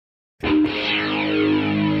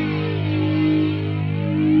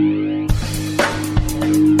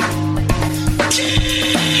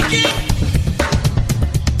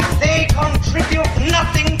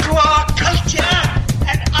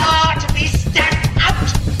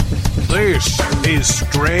This is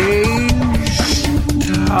Strange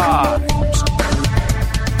Times.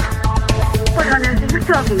 What on earth are you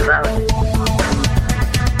talking about?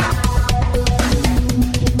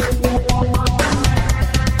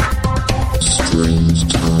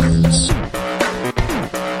 Strange Times.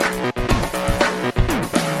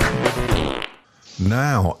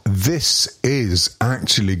 Now, this is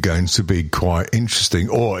actually going to be quite interesting,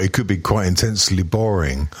 or it could be quite intensely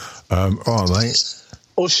boring. All right, mate.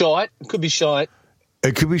 Or shite. It could be shite.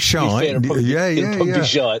 It could be shite. It'd probably be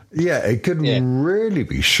shite. Yeah, it could really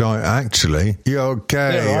be shite, actually. You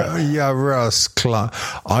okay? Yeah, right. Yeah, Russ Clark.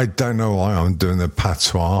 I don't know why I'm doing the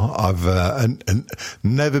patois. I've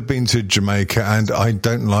never been to Jamaica, and I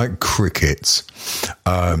don't like cricket.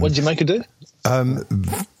 What did Jamaica do?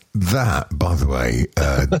 That, by the way,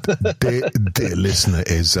 dear listener,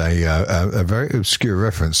 is a very obscure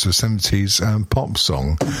reference to a 70s pop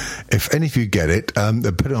song. If any of you get it,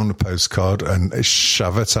 put it on a postcard and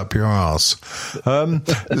shove it up your arse.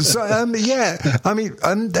 Yeah, I mean,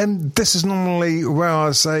 and this is normally where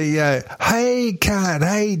I say, hey, Kat,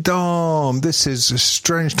 hey, Dom, this is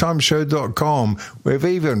strangetimeshow.com. We've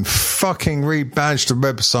even fucking rebadged the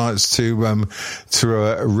websites to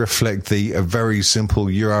reflect the very simple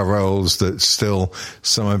URLs that still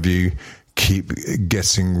some of you keep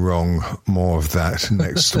getting wrong. More of that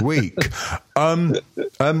next week. Dom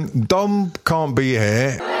can't be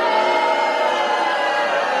here.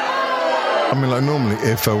 I mean, like normally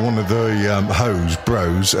if one of the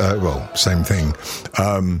bros, well, same thing,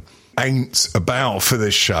 ain't about for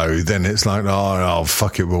this show, then it's like, oh,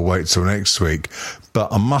 fuck it, we'll wait till next week.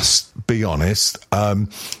 But I must be honest,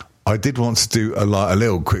 I did want to do a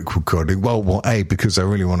little quick recording. Well, because I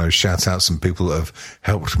really want to shout out some people that have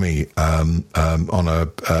helped me on a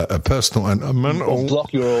personal and a mental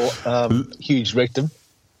block your huge rectum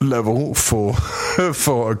level for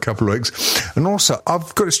a couple of weeks. And also,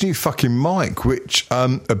 I've got this new fucking mic, which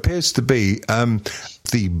appears to be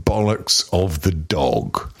the bollocks of the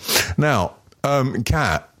dog. Now,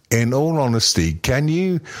 Kat, in all honesty, can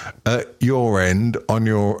you, at your end, on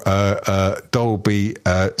your Dolby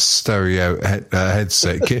stereo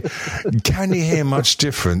headset, can you hear much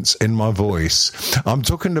difference in my voice? I'm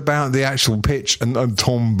talking about the actual pitch and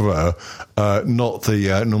timbre, not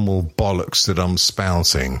the normal bollocks that I'm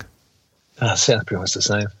spouting. Sounds pretty much the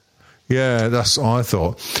same. Yeah, that's what I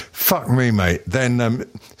thought. Fuck me, mate. Then,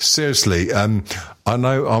 seriously, I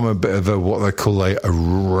know I'm a bit of a, what they call a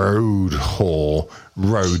road whore,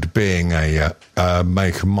 road being a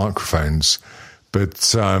maker of microphones. But,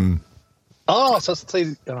 so I thought it was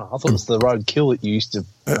the roadkill that you used to...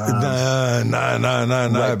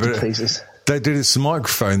 no. But pieces. They did this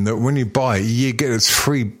microphone that when you buy it, you get this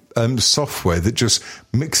free software that just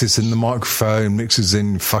mixes in the microphone, mixes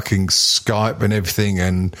in fucking Skype and everything,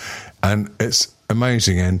 and it's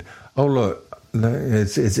amazing. And oh look,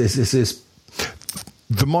 it's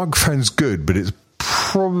the microphone's good, but it's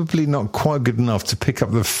probably not quite good enough to pick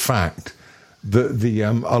up the fact that the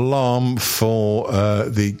alarm for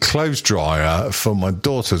the clothes dryer for my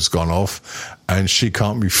daughter's gone off, and she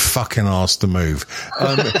can't be fucking asked to move.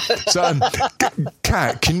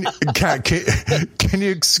 Kat, can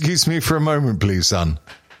you excuse me for a moment, please, son?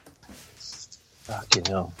 Fucking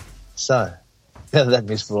hell. So, that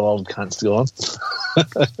miserable old cunt's gone.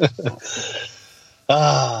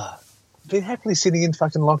 Been happily sitting in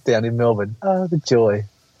fucking lockdown in Melbourne. Oh, the joy.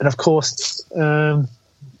 And of course,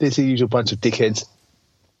 there's the usual bunch of dickheads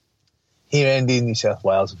here and in New South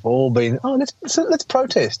Wales have all been, let's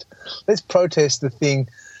protest. Let's protest the thing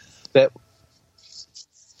that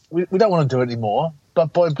we don't want to do it anymore.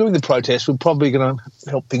 But by doing the protest, we're probably going to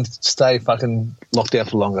help things stay fucking locked down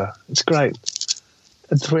for longer. It's great.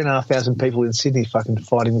 And 3,500 people in Sydney fucking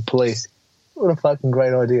fighting the police. What a fucking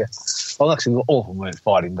great idea. Well, actually, all of them weren't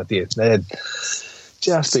fighting, but yeah, they had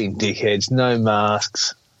just been dickheads, no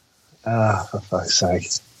masks. For fuck's sake.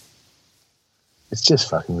 It's just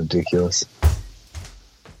fucking ridiculous.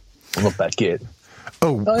 I'm not back yet.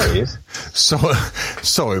 Oh, there he is.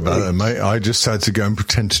 Sorry about that, mate. I just had to go and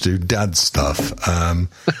pretend to do dad stuff.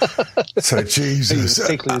 So, Jesus.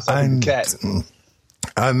 And cat.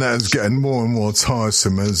 And that's getting more and more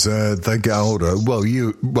tiresome as they get older. Well,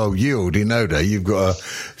 you already know that. You've got a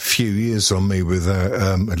few years on me with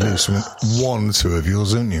at least one, two of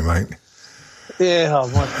yours, haven't you, mate? Yeah,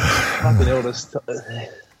 my eldest.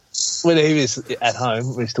 When he was at home,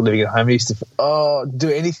 when he was still living at home, he used to do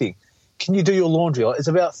anything. Can you do your laundry? It's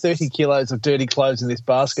about 30 kilos of dirty clothes in this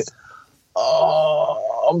basket.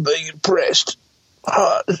 Oh, I'm being impressed.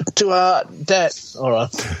 Too hard, Dad. All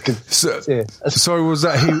right. So was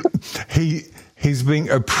that he's being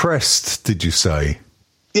oppressed? Did you say?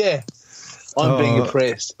 Yeah. I'm being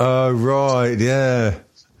oppressed. Oh, right, yeah.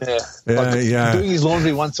 Yeah, Yeah. Doing his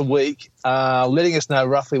laundry once a week, letting us know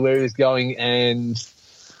roughly where he was going, and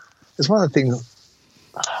it's one of the things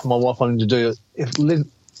my wife wanted to do.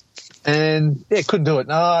 And yeah, couldn't do it.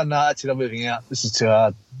 No, that's it. I'm moving out. This is too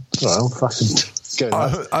hard. I'm fucking going.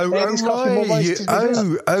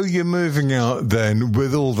 You're moving out then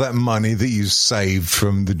with all that money that you saved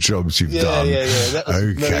from the jobs you've done. Yeah. That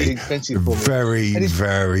was very expensive for me. Very,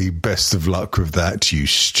 very best of luck with that, you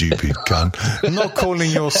stupid cunt. I'm not calling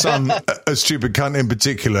your son a stupid cunt in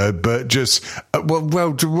particular, but just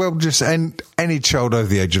just any child over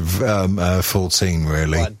the age of 14,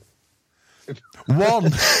 really. One.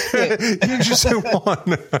 You just said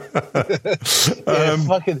one. And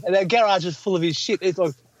that garage is full of his shit. It's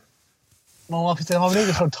like, my wife said, I need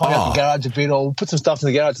to tidy up the garage a bit or put some stuff in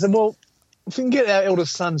the garage. I said, well, if we can get our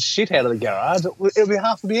eldest son's shit out of the garage, it'll be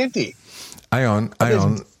half will be empty. Hang on.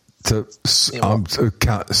 I'm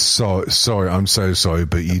so sorry,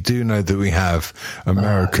 but you do know that we have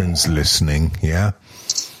Americans listening, yeah?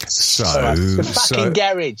 The fucking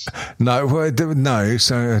garage.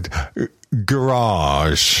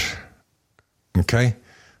 Garage. Okay?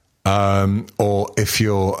 Or if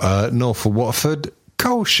you're north of Watford,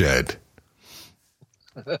 coal shed.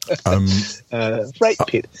 Freight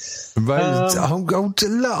pit.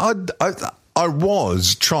 I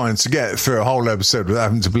was trying to get through a whole episode without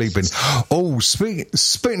having to bleep in. Oh,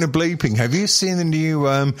 speaking of bleeping, have you seen the new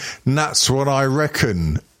That's What I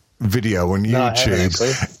Reckon video on YouTube?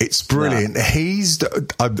 No, it's brilliant. No.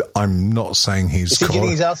 I'm not saying he's... Is he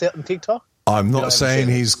getting his ass out on TikTok? I'm not saying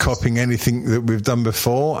he's copying anything that we've done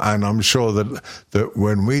before, and I'm sure that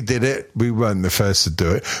when we did it, we weren't the first to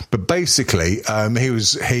do it. But basically,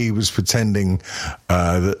 he was pretending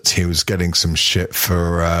that he was getting some shit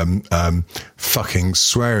for fucking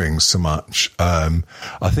swearing so much. I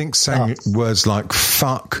think saying words like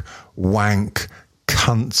fuck, wank,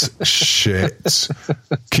 cunt, shit.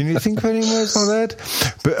 Can you think of any words like that?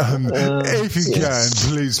 But if you can,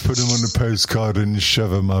 please put them on a postcard and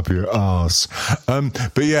shove them up your arse.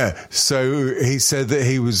 But yeah, so he said that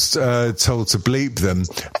he was told to bleep them,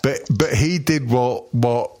 but he did what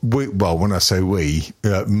we, well, when I say we,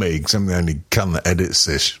 me, because I'm the only cunt that edits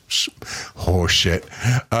this horse shit,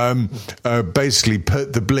 basically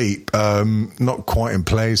put the bleep not quite in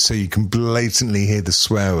place so you can blatantly hear the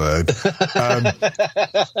swear word.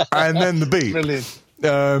 And then the beat. Brilliant.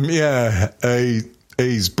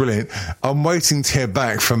 He's brilliant. I'm waiting to hear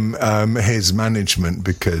back from his management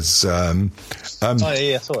because I mean,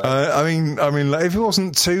 like, if it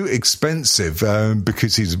wasn't too expensive,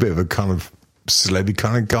 because he's a bit of a kind of celebrity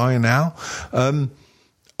kind of guy now, I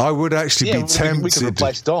would actually be tempted. We could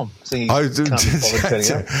replace Dom.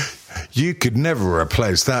 You could never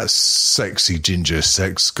replace that sexy ginger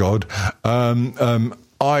sex god.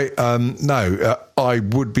 I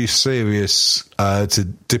would be serious to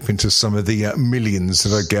dip into some of the millions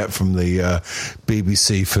that I get from the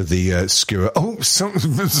BBC for the skewer. Oh, sorry.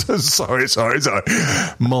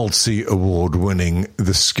 Multi-award winning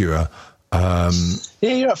the skewer. Yeah,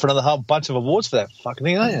 you're up for another whole bunch of awards for that fucking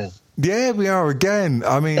thing, aren't you? Yeah, we are again.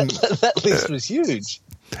 I mean, that list was huge.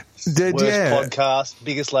 Worst podcast,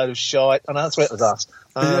 biggest load of shite. Oh, no, that's what it was us.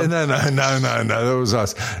 No, that was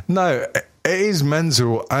us. No, it is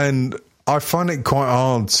mental, and I find it quite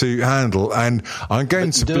hard to handle, and I'm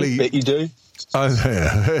going to bleep. Bet you do.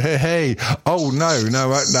 Hey,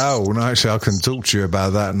 no, actually I can talk to you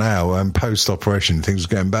about that now. Post-operation, things are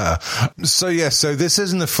getting better. So this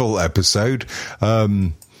isn't a full episode,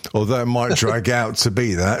 although it might drag out to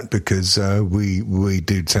be that, because we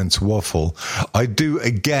do tend to waffle. I do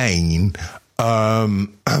again.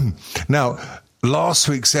 Now, last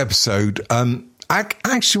week's episode,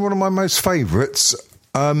 actually one of my most favourites,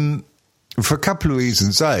 for a couple of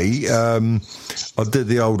reasons. I did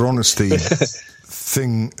the old honesty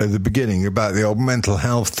thing at the beginning about the old mental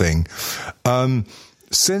health thing.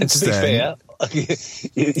 Since to be fair,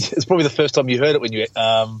 it's probably the first time you heard it when you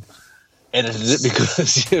edited it,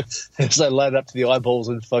 because it's so loaded up to the eyeballs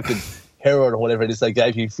and fucking heroin or whatever it is they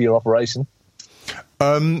gave you for your operation.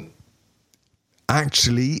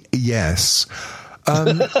 Actually, yes.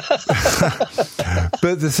 But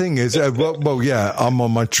the thing is, I'm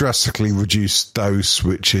on my drastically reduced dose,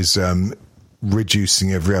 which is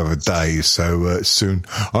reducing every other day. So soon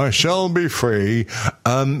I shall be free.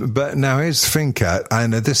 But now here's the thing, Kat,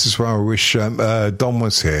 and this is where I wish Don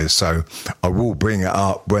was here. So I will bring it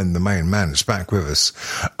up when the main man is back with us.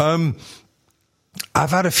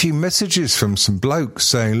 I've had a few messages from some blokes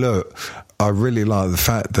saying, look, I really like the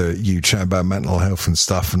fact that you chat about mental health and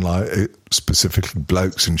stuff, and like specifically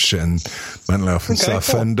blokes and shit and mental health and stuff.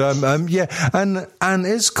 Cool. And and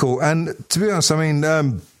it's cool. And to be honest, I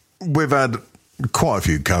mean, we've had quite a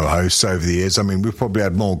few co-hosts over the years. I mean, we've probably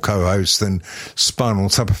had more co-hosts than Spinal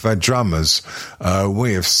Tap have had drummers.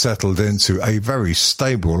 We have settled into a very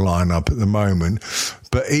stable lineup at the moment.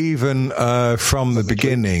 But even from the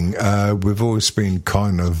beginning, we've always been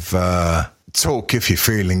kind of talk if you're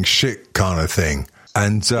feeling shit kind of thing.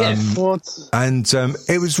 And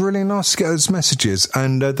it was really nice to get those messages,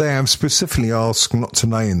 and they have specifically asked not to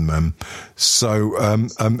name them. So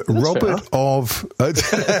Robert of no,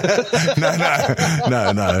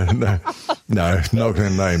 not going to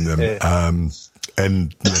name them,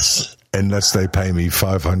 unless they pay me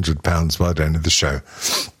 £500 by the end of the show.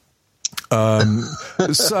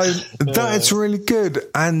 So that's really good,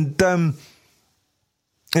 and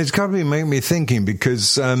it's got to make me thinking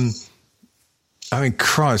because. I mean,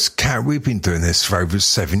 Christ, Kat, we've been doing this for over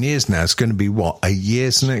 7 years now. It's going to be, 8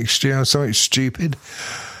 years next year or something stupid?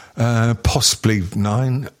 Possibly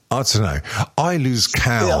 9. I don't know. I lose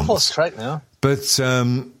count. Yeah, I've lost track now. But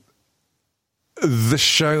the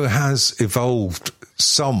show has evolved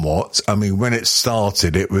somewhat. I mean, when it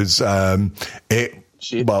started, it was... it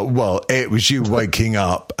was you waking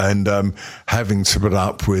up and having to put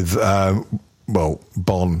up with...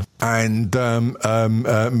 Bon and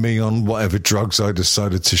me on whatever drugs I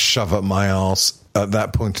decided to shove up my arse at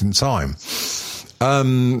that point in time.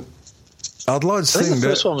 I'd like to think the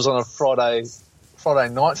first one was on a Friday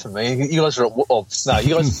night for me. You guys are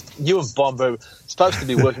you and Bon were supposed to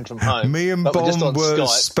be working from home. Me and Bon were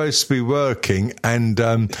supposed to be working, and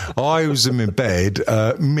I was in my bed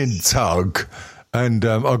mid-tug. And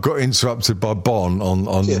I got interrupted by Bon on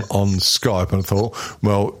Skype, and I thought,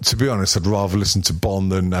 well, to be honest, I'd rather listen to Bon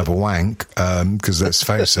than have a wank, because let's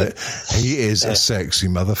face it, he is a sexy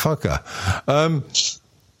motherfucker.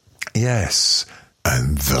 Yes,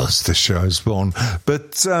 and thus the show's born.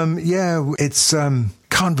 But it's kind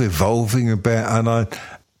of evolving a bit, and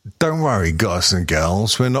don't worry, guys and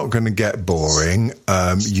girls, we're not going to get boring.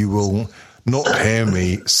 You will not hear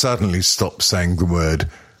me suddenly stop saying the word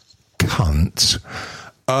cunt.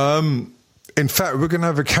 In fact, we're going to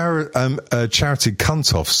have a charity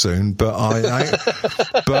cunt off soon, but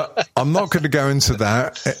but I'm not going to go into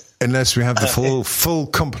that unless we have the full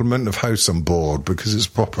complement of hosts on board, because it's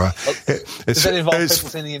proper. Does that involve people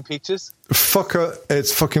sending in pictures?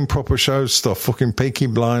 It's fucking proper show stuff. Fucking Peaky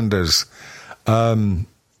Blinders.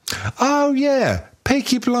 Oh yeah.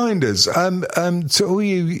 Peaky Blinders. To all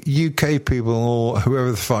you UK people or whoever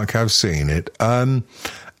the fuck have seen it.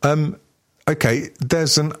 Okay,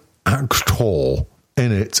 there's an actor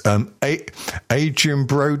in it, Adrian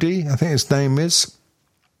Brody, I think his name is,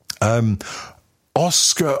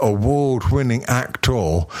 Oscar award-winning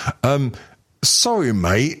actor. Sorry,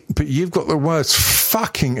 mate, but you've got the worst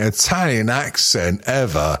fucking Italian accent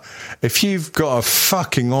ever. If you've got a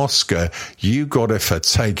fucking Oscar, you got it for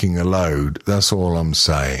taking a load. That's all I'm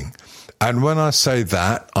saying. And when I say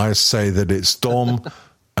that it's Dom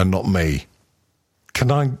and not me. Can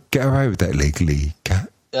I get away with that legally, Kat?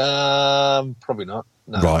 Probably not.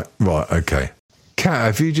 No. Right, okay. Kat,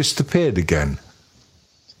 have you just appeared again?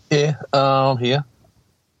 Yeah, I'm here.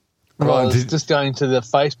 Right, I was just going to the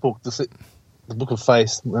Facebook, the Book of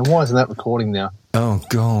Face. And why isn't that recording now? Oh,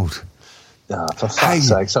 God. For fuck's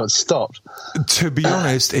sake, so it stopped. To be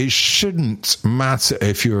honest, it shouldn't matter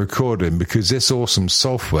if you're recording, because this awesome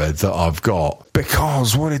software that I've got,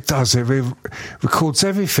 because what it does, it records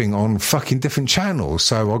everything on fucking different channels.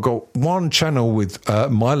 So I've got one channel with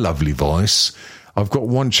my lovely voice. I've got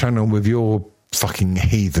one channel with your fucking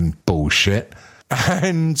heathen bullshit.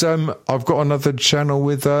 And I've got another channel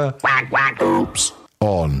with oops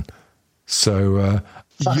on. So...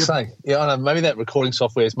 Fuck's sake. Yeah, I know. Maybe that recording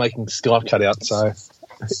software is making Skype cut out, so...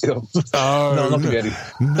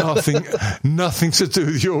 nothing to do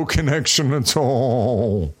with your connection at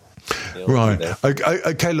all. Yeah, right.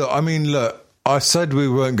 Okay, look, I said we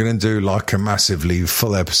weren't going to do like a massively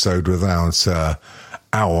full episode without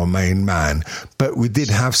our main man, but we did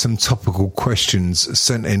have some topical questions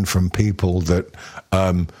sent in from people that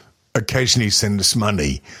occasionally send us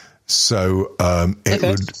money. So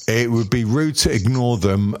it would be rude to ignore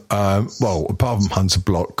them. Apart from Hunter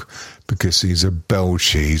Block, because he's a bell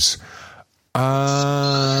cheese.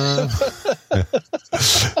 Right.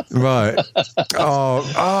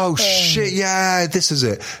 Oh shit! Yeah, this is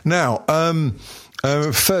it. Now,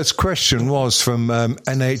 first question was from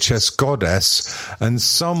NHS Goddess, and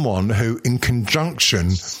someone who, in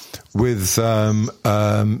conjunction with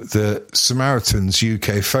the Samaritans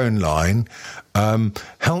UK phone line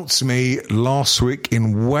helped me last week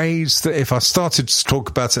in ways that if I started to talk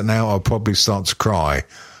about it now, I'll probably start to cry.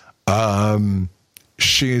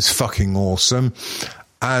 She is fucking awesome,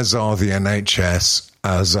 as are the NHS,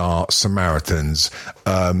 as are Samaritans.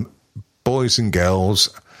 Boys and girls,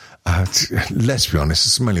 let's be honest,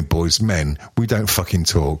 it's mainly boys, men. We don't fucking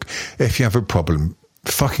talk. If you have a problem,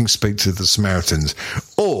 fucking speak to the Samaritans,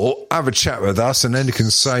 or have a chat with us, and then you can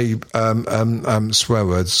say swear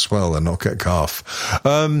words as well and not get calf.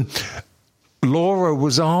 Laura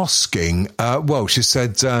was asking, she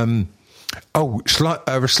said, shall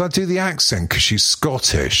I do the accent because she's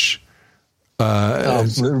Scottish?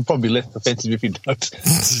 It would probably be less offensive if you don't.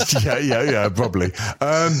 yeah, probably.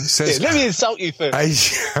 Says, let me insult you first.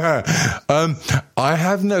 I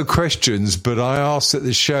have no questions, but I asked that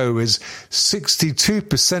the show is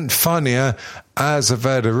 62% funnier, as I've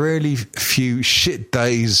had a really few shit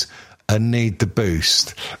days and need the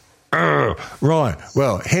boost. Right.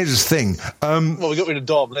 Well, here's the thing. We got rid of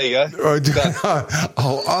Dom. There you go. You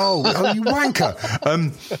wanker.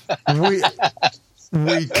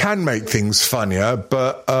 We can make things funnier,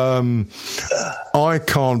 but I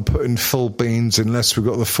can't put in full beans unless we've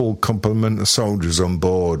got the full complement of soldiers on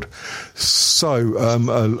board. So,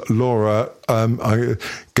 Laura, I'm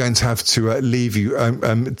going to have to leave you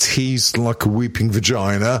teased like a weeping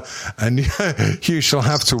vagina, and you shall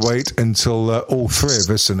have to wait until all three of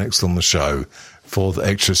us are next on the show for the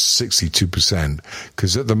extra 62%,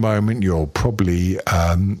 because at the moment you're probably,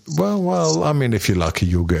 if you're lucky,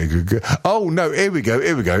 you'll get a good. Oh no, here we go.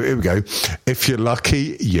 If you're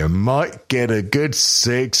lucky, you might get a good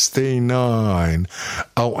 69.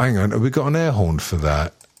 Oh, hang on, have we got an air horn for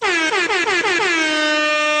that?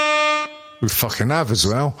 We fucking have as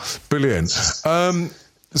well. Brilliant. So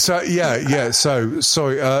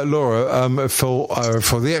sorry, Laura,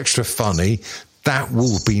 for the extra funny. That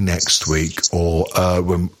will be next week, or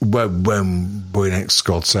when we next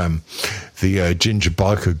got the ginger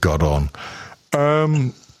biker got on.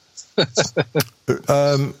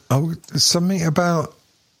 Something about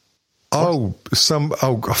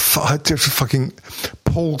fucking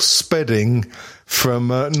Paul Spedding from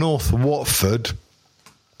North Watford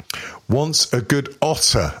wants a good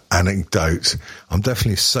otter anecdote. I'm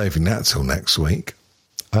definitely saving that till next week.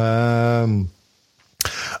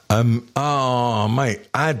 Mate,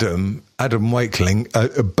 Adam Wakeling,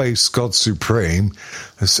 base God Supreme,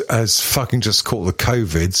 has fucking just caught the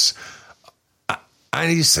COVIDs, and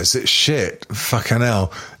he says it's shit. Fucking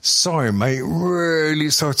hell. Sorry, mate. Really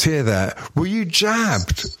sorry to hear that. Were you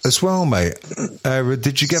jabbed as well, mate?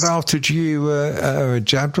 Did you get after you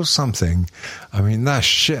jabbed or something? I mean, that's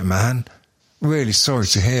shit, man. Really sorry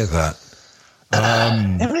to hear that. How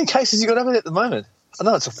many cases you got over there at the moment? I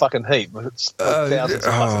know it's a fucking heap, but it's thousands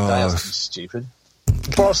of fucking days. Stupid.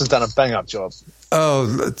 Boris has done a bang-up job.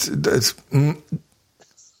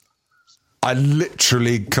 I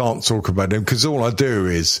literally can't talk about him because all I do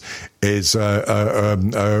is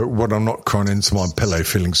when I'm not crying into my pillow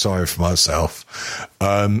feeling sorry for myself,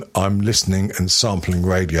 I'm listening and sampling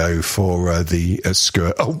radio for the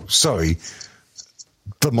Skua. Oh, sorry,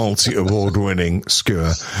 the multi-award-winning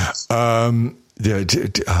Skua. I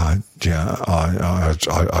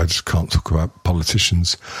just can't talk about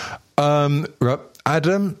politicians.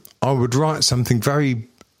 Adam, I would write something very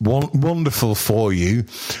wonderful for you,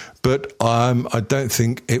 but I don't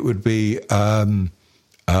think it would be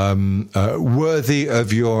worthy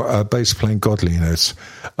of your bass playing godliness.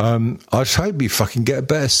 I hope you fucking get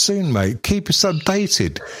better soon, mate. Keep us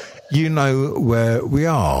updated. You know where we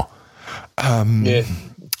are. Yeah.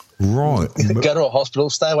 Right. Go to a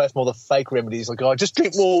hospital, stay away from all the fake remedies. Like, just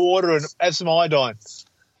drink more water and have some iodine.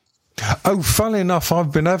 Oh, funnily enough,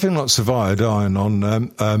 I've been having lots of iodine on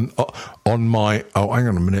my. Oh, hang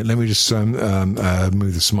on a minute. Let me just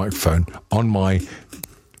move this microphone on my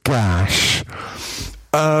gash.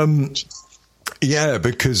 Yeah,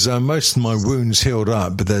 because most of my wounds healed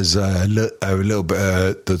up, but there's a little bit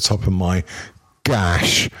at the top of my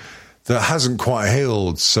gash that hasn't quite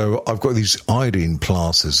healed, so I've got these iodine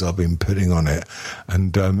plasters I've been putting on it,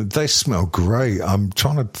 and they smell great. I'm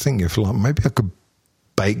trying to think if maybe I could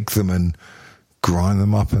bake them and grind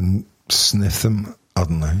them up and sniff them. I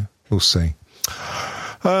don't know. We'll see.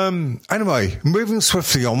 Anyway, moving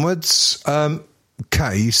swiftly onwards. Kat,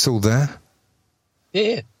 are you still there?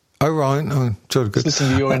 Yeah. Oh, right. Oh, good.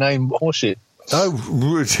 Listen to your name horseshit. Oh,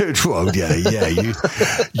 well, yeah.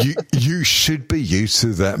 You should be used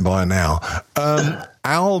to that by now.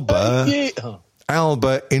 Alba,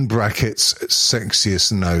 in brackets,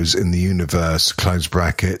 sexiest nose in the universe, close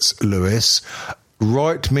brackets, Lewis,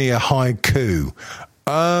 write me a haiku.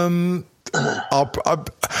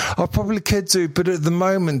 I probably could do, but at the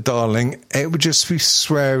moment, darling, it would just be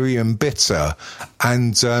sweary and bitter.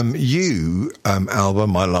 And you, Alba,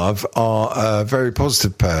 my love, are a very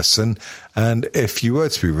positive person. And if you were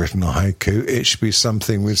to be written a haiku, it should be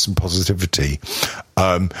something with some positivity.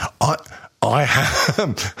 I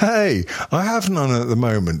have none at the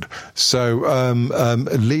moment. So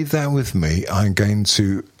leave that with me. I'm going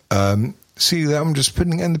to see that. I'm just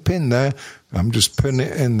putting it in the pin there. I'm just putting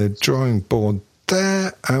it in the drawing board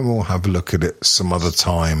there, and we'll have a look at it some other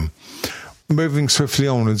time. Moving swiftly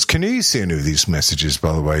onwards. Can you see any of these messages,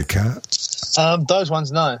 by the way, Kat? Those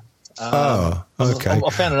ones, no. Okay. I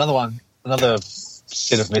found another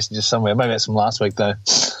set of messages somewhere. Maybe that's from last week, though.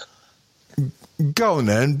 Go on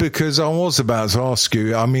then, because I was about to ask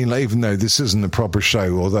you, I mean, like, even though this isn't a proper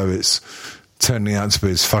show, although it's turning out to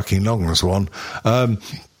be as fucking long as one,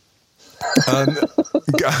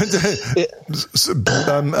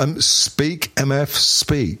 speak, MF,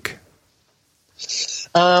 speak.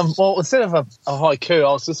 Well, instead of a haiku,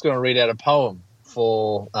 I was just going to read out a poem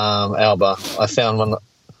for Alba. I found one,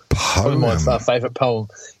 probably my favourite poem.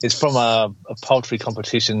 It's from a poetry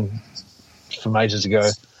competition from ages ago.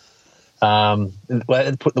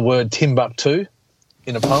 They put the word Timbuktu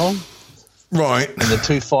in a poem. Right. And the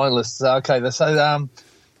two finalists, so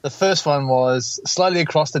the first one was, slowly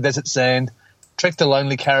across the desert sand, trekked a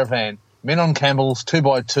lonely caravan, men on camels,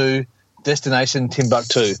 2x2, destination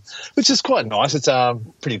Timbuktu, which is quite nice. It's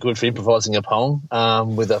pretty good for improvising a poem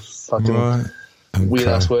with a fucking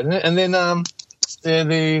weird-ass word in it. And then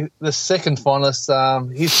the second finalist,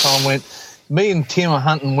 his poem went, me and Tim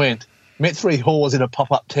hunting went, met 3 whores in a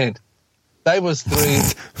pop-up tent. They was 3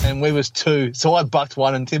 and we was 2, so I bucked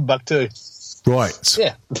 1 and Tim bucked 2. Right.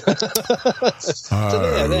 Yeah.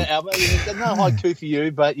 So there, Albert. There's no haiku for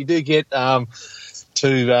you, but you do get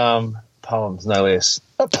 2 poems, no less.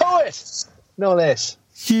 A poet, no less.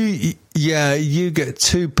 You get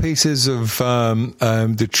 2 pieces of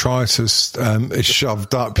detritus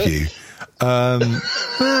shoved up you.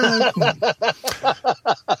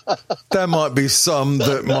 There might be some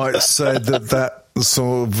that might say that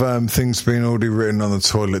sort of thing's been already written on the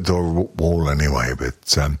toilet door wall anyway, but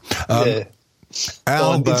yeah.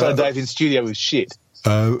 Inside David's studio was shit.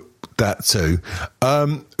 That too.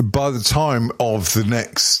 By the time of the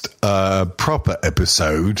next proper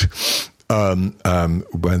episode, when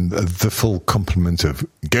the full complement of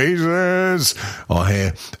gazers are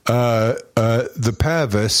here, the pair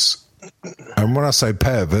of us, and when I say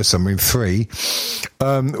pair of us, I mean 3,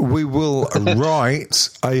 we will write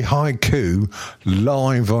a haiku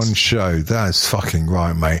live on show. That's fucking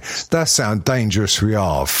right, mate. That's how dangerous we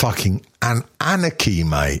are. Fucking anarchy,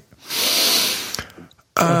 mate.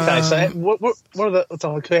 Okay, so what are the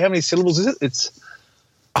haiku? How many syllables is it?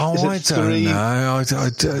 I don't know. I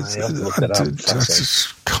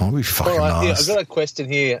can't be fucking asked. I've got a question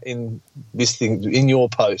here in this thing, in your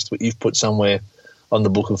post, what you've put somewhere on the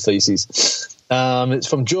Book of Theses. It's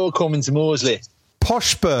from Joe Cormans Morsley.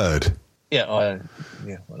 Posh bird. Yeah,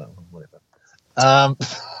 whatever.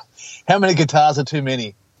 How many guitars are too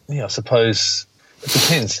many? Yeah, I suppose it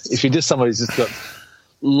depends. If you're just somebody who's just got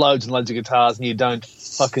loads and loads of guitars and you don't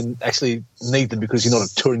fucking actually need them because you're not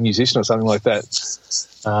a touring musician or something like that,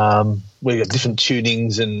 where you got different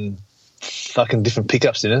tunings and fucking different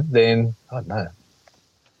pickups in it, then I don't know.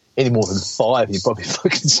 Any more than 5, you're probably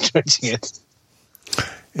fucking stretching it.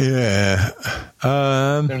 Yeah.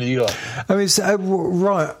 How many you got? I mean,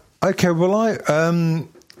 right. Okay. Well,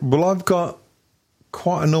 I've got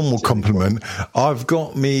quite a normal compliment. I've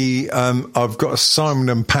got a Simon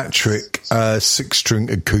and Patrick 6-string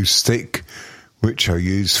acoustic, which I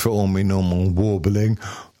use for all my normal warbling.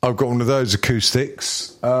 I've got one of those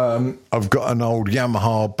acoustics. I've got an old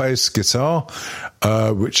Yamaha bass guitar,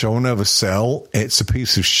 which I'll never sell. It's a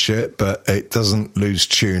piece of shit, but it doesn't lose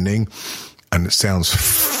tuning, and it sounds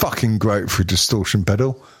fucking great for a distortion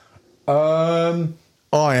pedal.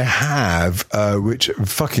 I have, which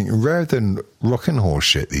fucking rarer than rockin' horse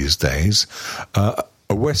shit these days, a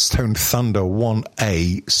West Tone Thunder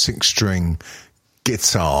 1A 6-string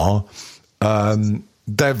guitar.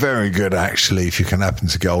 They're very good, actually, if you can happen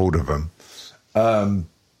to get hold of them.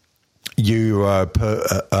 You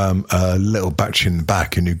put a little battery in the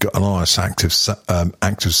back and you've got a nice active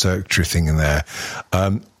circuitry thing in there.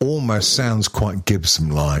 Almost sounds quite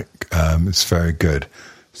Gibson-like. It's very good.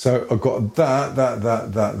 So I've got that,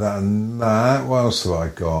 and that. What else have I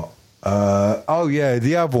got?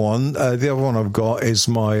 The other one. The other one I've got is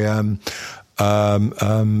my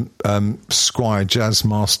Squier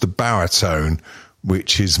Jazzmaster baritone,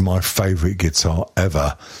 which is my favourite guitar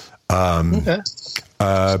ever.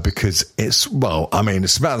 Because it's about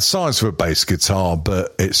the size of a bass guitar,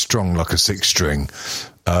 but it's strung like a 6-string.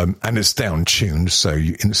 And it's down tuned, so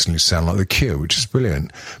you instantly sound like The Cure, which is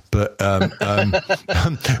brilliant. But I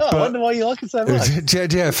wonder why you like it so much.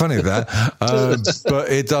 Yeah, funny that. But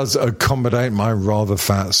it does accommodate my rather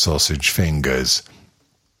fat sausage fingers.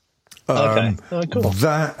 Okay, cool.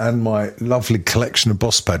 That and my lovely collection of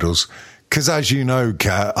Boss pedals. Because as you know,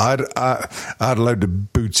 Kat, I had a load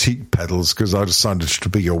of boutique pedals because I decided to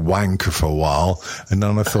be a wanker for a while, and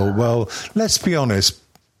then I thought, well, let's be honest.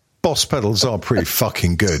 Boss pedals are pretty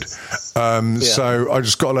fucking good. So I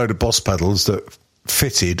just got a load of Boss pedals that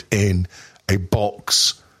fitted in a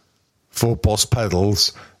box for Boss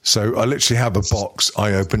pedals. So I literally have a box.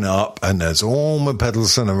 I open it up and there's all my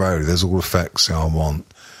pedals in a row. There's all the effects I want.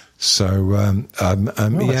 So,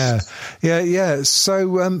 Nice. yeah.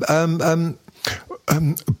 So,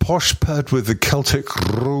 posh bird with the Celtic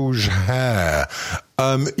rouge hair.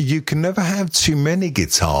 You can never have too many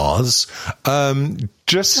guitars,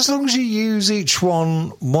 just as long as you use each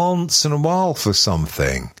one once in a while for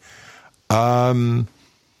something.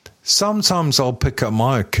 Sometimes I'll pick up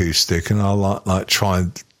my acoustic and I'll like try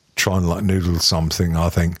and like noodle something. I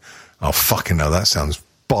think, oh fucking hell, that sounds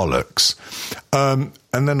bollocks.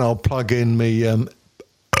 And then I'll plug in me,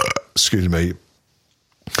 excuse me.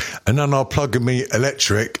 And then I'll plug in me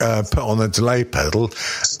electric, put on the delay pedal,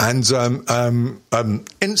 and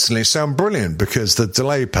instantly sound brilliant because the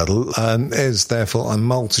delay pedal is therefore a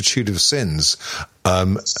multitude of sins.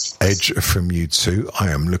 Edge from you two,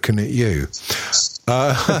 I am looking at you.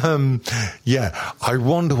 Yeah, I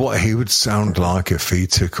wonder what he would sound like if he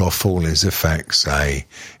took off all his effects, eh?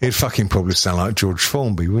 He'd fucking probably sound like George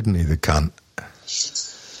Formby, wouldn't he, the cunt?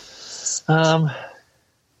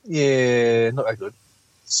 Yeah, not that good.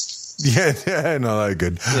 Yeah, not that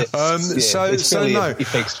good. So no,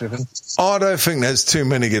 effects driven. I don't think there's too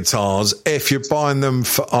many guitars. If you're buying them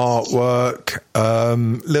for artwork, a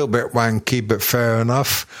little bit wanky, but fair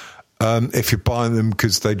enough. If you're buying them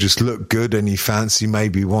because they just look good and you fancy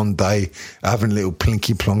maybe one day having a little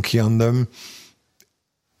plinky plonky on them,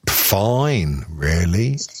 fine,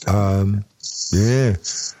 really. Yeah.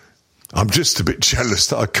 I'm just a bit jealous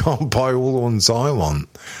that I can't buy all the ones I want.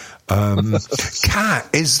 Kat,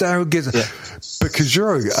 is there a guitar? Yeah. Because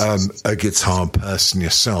you're a guitar person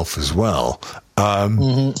yourself as well.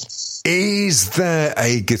 Is there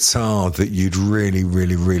a guitar that you'd really,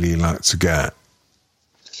 really, really like to get?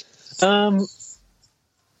 I've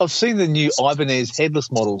seen the new Ibanez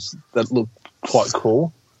headless models that look quite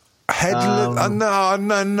cool. Headless?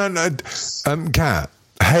 No. Kat,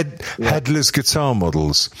 headless guitar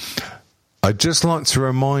models. I'd just like to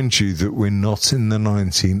remind you that we're not in the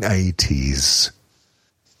 1980s.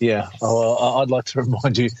 Yeah, I'd like to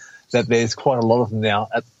remind you that there's quite a lot of them now.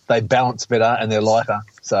 They balance better and they're lighter.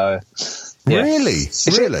 So, yeah. Really?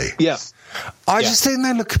 Yeah. I just think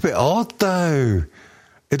they look a bit odd, though.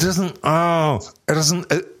 It doesn't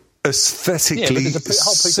aesthetically. Yeah, because a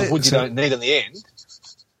whole piece of wood you don't need in the end.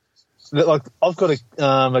 Like I've got a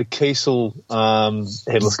Kiesel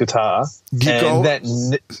headless guitar,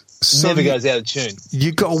 never goes out of tune.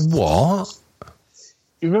 You got a what?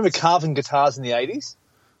 You remember carving guitars in the 80s?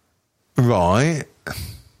 Right.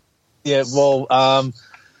 Yeah. Well,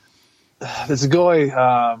 there's a guy.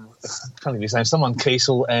 I can't remember his name. Someone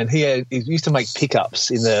Kiesel, and he used to make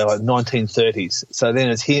pickups in the 1930s. So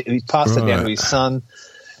then he passed it down to his son,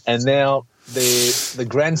 and now the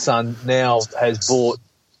grandson now has bought.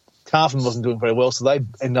 Carvin wasn't doing very well, so they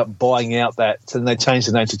ended up buying out that. So then they changed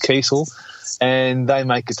the name to Kiesel, and they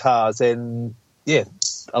make guitars. And yeah,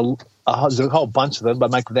 there's a whole bunch of them,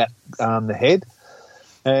 but make without the head.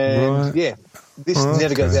 And yeah, this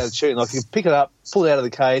never goes out of tune. Like you pick it up, pull it out of the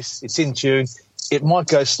case, it's in tune. It might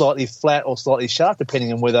go slightly flat or slightly sharp,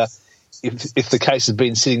 depending on whether if the case has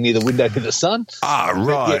been sitting near the window to the sun. Ah,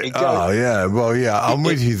 right. Yeah. Well, yeah, I'm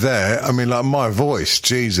with you there. I mean, like my voice,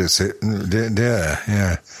 Jesus.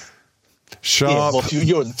 Yeah. Sharp.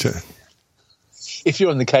 Yeah, well, if you're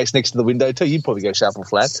on the case next to the window too, you'd probably go sharp or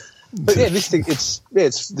flat. But yeah, this thing, it's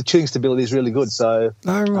the tuning stability is really good. So,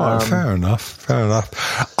 fair enough.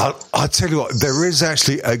 I'll tell you what, there is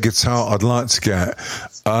actually a guitar I'd like to get.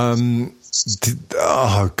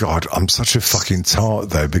 Oh God, I'm such a fucking tart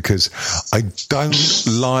though because I don't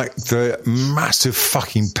like the massive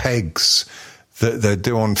fucking pegs that they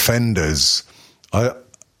do on Fenders. I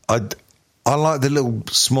like the little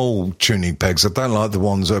small tuning pegs. I don't like the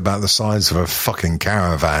ones that are about the size of a fucking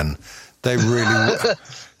caravan. They really...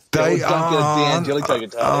 They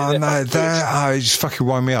just fucking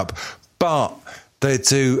wind me up. But they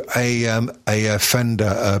do a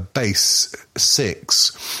Fender Bass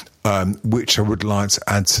 6 which I would like to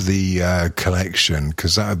add to the collection,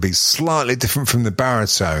 because that would be slightly different from the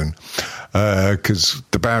baritone, because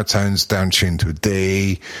the baritone's down tuned to a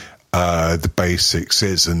D. The bass 6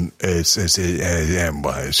 isn't. It's just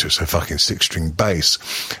a fucking 6-string bass.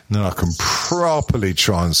 And then I can properly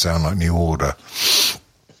try and sound like New Order,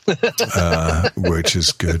 which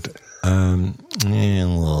is good. Yeah.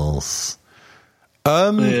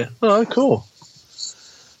 Oh, cool.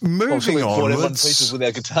 Moving on. Pieces with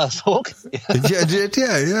our guitar talk. Yeah.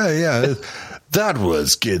 That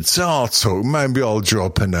was guitar talk. Maybe I'll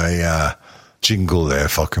drop in a jingle there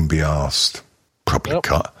if I can be asked. Probably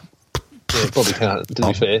cut. Yeah, probably can't, to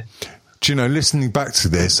be fair. Do you know, listening back to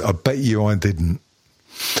this, I bet you I didn't.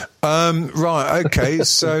 Right, okay,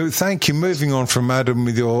 so thank you. Moving on from Adam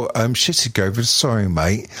with your shitty go, sorry,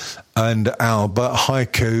 mate. And Albert,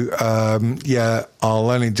 haiku, yeah, I'll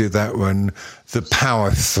only do that when the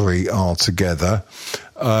power three are together.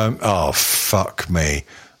 Oh, fuck me.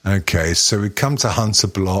 Okay, so we come to Hunter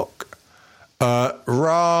Block.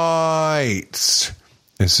 Right.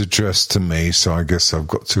 It's addressed to me, so I guess I've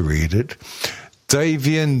got to read it.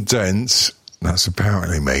 Davian Dent, that's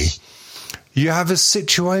apparently me. You have a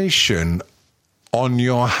situation on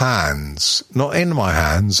your hands, not in my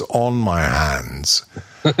hands, on my hands.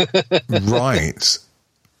 Right.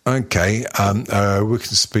 Okay. We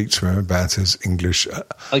can speak to him about his English.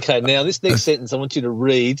 Okay, now this next sentence I want you to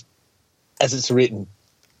read as it's written.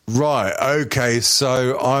 Right. Okay,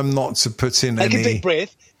 so I'm not to put in Take any... a deep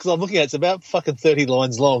breath, because I'm looking at it's about fucking 30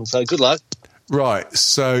 lines long, so good luck. Right,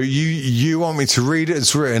 so you want me to read it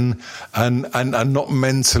as written and not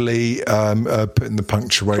mentally put in the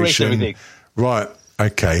punctuation. Correct everything. Right,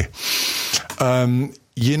 okay.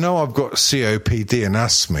 You know I've got COPD and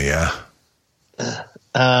asthma, yeah?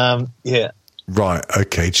 Yeah. Right,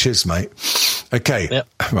 okay, cheers, mate. Okay, yep.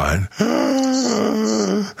 Right.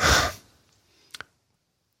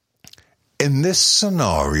 In this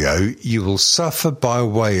scenario, you will suffer by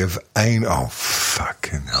way of anal... Oh,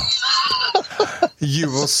 fucking hell. You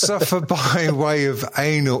will suffer by way of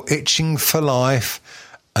anal itching for life,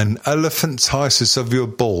 an elephantitis of your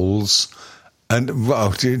balls, and,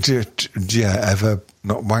 well, ever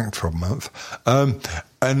not wanked for a month,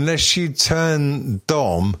 unless you turn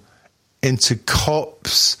Dom into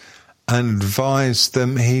cops and advise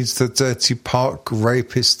them he's the dirty park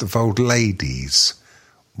rapist of old ladies.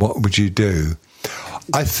 What would you do?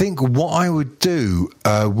 I think what I would do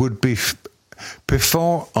would be...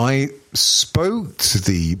 Before I spoke to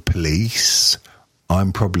the police,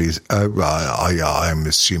 I'm probably... I'm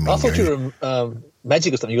assuming... I thought you were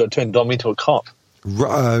magic or something. You got to turn Dom into a cop.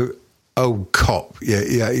 Cop.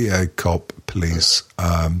 Yeah, cop, police.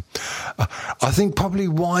 I think probably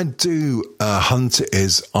what I'd do, Hunter,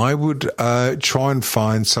 is I would try and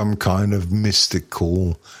find some kind of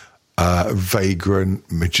mystical...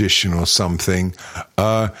 vagrant magician or something,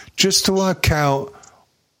 just to work out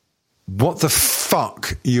what the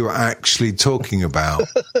fuck you're actually talking about.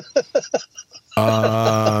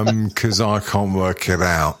 Because I can't work it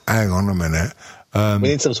out. Hang on a minute. We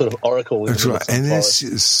need some sort of oracle. That's right. In this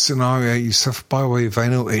scenario, you suffer by way of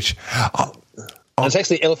anal itch. It's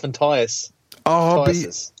actually elephantitis. I'll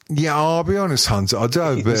be honest, Hunter. I do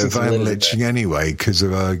have a bit of anal itching anyway because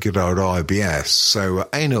of good old IBS. So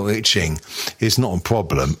anal itching is not a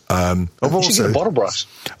problem. You should get a bottle brush.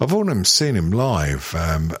 I've also seen him live.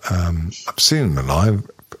 I've seen him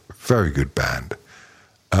live. Very good band.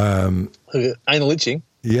 Anal itching?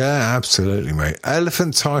 Yeah, absolutely, mate.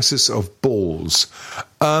 Elephantitis of balls.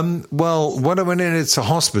 Well, when I went into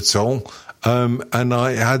hospital and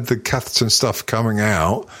I had the catheter and stuff coming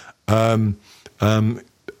out,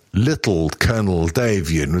 little Colonel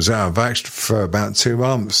Davian was out of action for about 2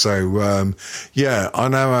 months. So, yeah, I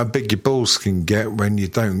know how big your balls can get when you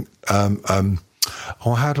don't,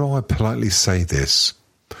 how do I politely say this?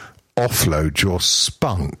 Offload your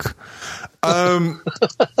spunk.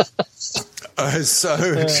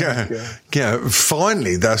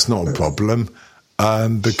 Finally, that's not a problem,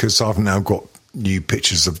 because I've now got new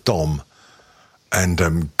pictures of Dom,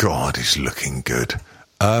 and God, he's looking good.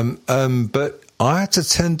 But I had to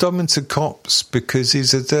turn Dom into cops because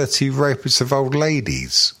he's a dirty rapist of old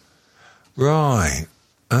ladies. Right.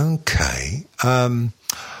 Okay.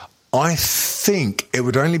 I think it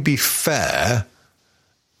would only be fair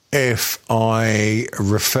if I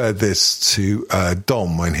referred this to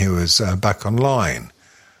Dom when he was back online.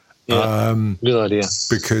 Yeah, good idea.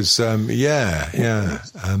 Because,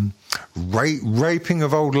 raping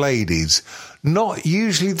of old ladies, not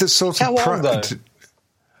usually the sort How of... long,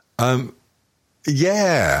 though?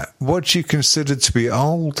 Yeah, what do you consider to be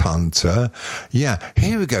old, Hunter? Yeah,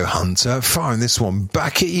 here we go, Hunter, firing this one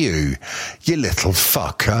back at you little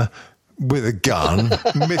fucker with a gun,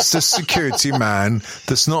 Mr. Security Man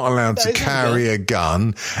that's not allowed to carry a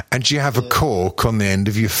gun, and you have a cork on the end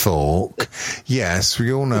of your fork. Yes,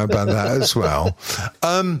 we all know about that as well.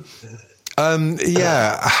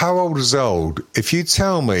 Yeah, how old is old? If you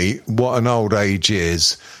tell me what an old age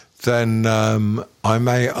is, then I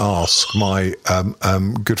may ask my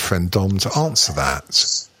good friend Dom to answer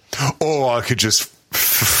that. Or I could just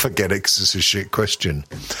forget it because it's a shit question.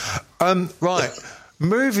 Right,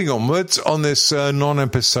 moving onwards on this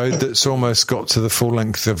non-episode that's almost got to the full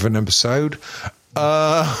length of an episode.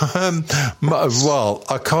 Well,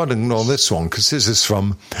 I can't ignore this one because this is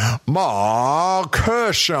from Mark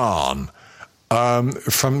Hershan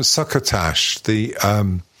from Succotash, the...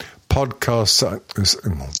 podcast, fucking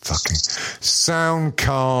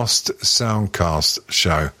Soundcast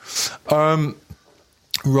show.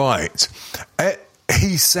 Right.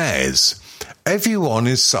 He says, everyone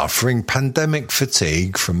is suffering pandemic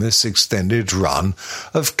fatigue from this extended run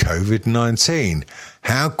of COVID-19.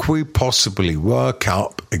 How can we possibly work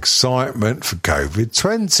up excitement for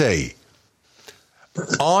COVID-20?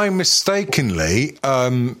 I mistakenly,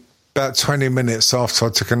 about 20 minutes after I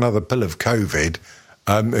took another pill of codeine,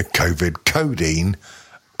 told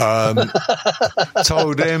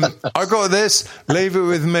him, I got this, leave it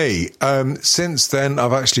with me. Since then,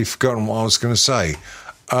 I've actually forgotten what I was going to say.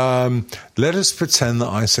 Let us pretend that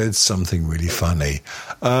I said something really funny.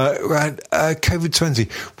 COVID-20.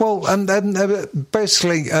 Well,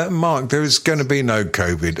 basically, Mark, there is going to be no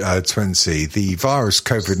COVID-20. The virus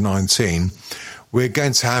COVID-19, we're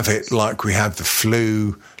going to have it like we have the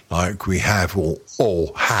flu, like we have or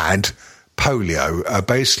had polio.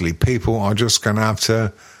 Basically, people are just going to have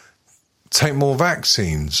to take more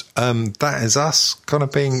vaccines. That is us kind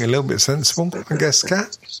of being a little bit sensible, I guess,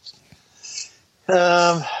 Kat.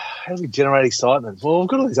 How do we generate excitement? Well, we've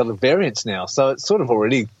got all these other variants now, so it's sort of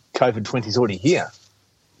already, COVID-20 is already here.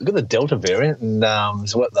 We've got the Delta variant and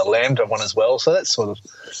the Lambda one as well, so that's sort of,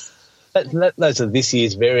 those are this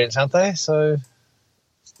year's variants, aren't they? So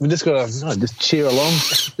we just got to just cheer along.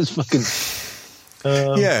 Just fucking...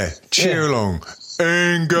 cheer along.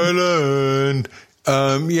 England.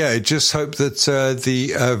 Just hope that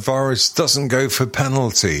the virus doesn't go for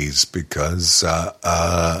penalties because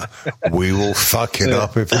we will fuck it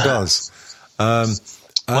up if it does. One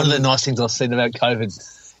of the nice things I've seen about COVID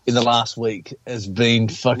in the last week has been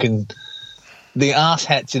fucking the arse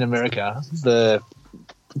hats in America, the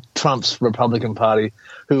Trump's Republican Party,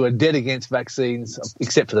 who are dead against vaccines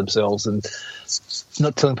except for themselves and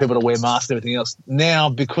not telling people to wear masks and everything else. Now,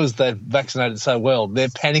 because they've vaccinated so well, they're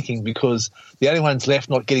panicking because the only ones left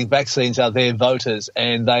not getting vaccines are their voters,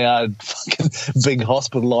 and they are fucking being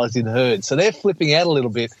hospitalised in herds. So they're flipping out a little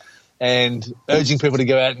bit and urging people to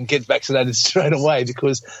go out and get vaccinated straight away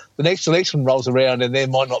because the next election rolls around and there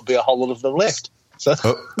might not be a whole lot of them left. So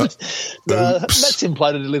that's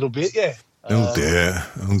imploded a little bit, yeah. Oh dear.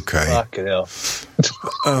 Okay. Fucking hell.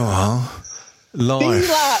 Oh well.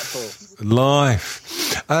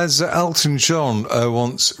 Life. As Elton John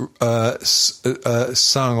once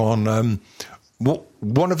sung on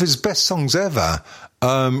one of his best songs ever,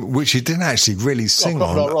 which he didn't actually really sing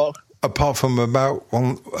rock. Apart from about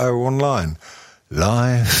one line.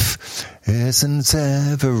 Life isn't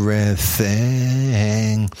everything.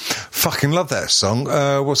 Fucking love that song.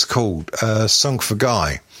 What's it called? Song for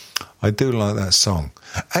Guy. I do like that song.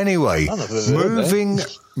 Anyway, moving...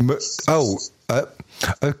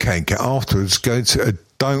 okay, afterwards, go to...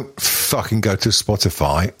 don't fucking go to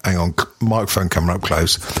Spotify. Hang on, microphone coming up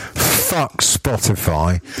close. Fuck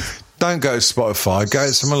Spotify. Don't go to Spotify. Go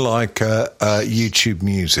to something like YouTube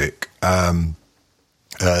Music.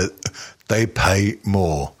 They pay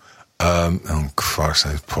more. Oh Christ,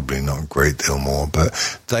 that's probably not a great deal more, but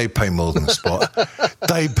they pay more than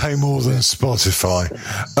they pay more than Spotify.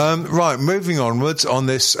 Right, moving onwards on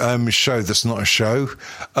this show that's not a show.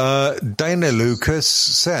 Dana Lucas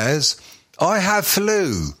says, I have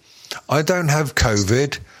flu. I don't have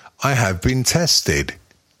COVID. I have been tested.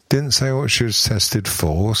 Didn't say what she was tested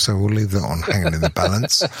for, so we'll leave that on hanging in the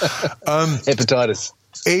balance. Hepatitis.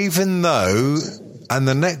 Even though, and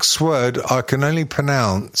the next word I can only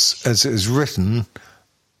pronounce as it is written,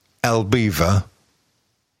 Albiva,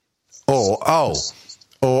 or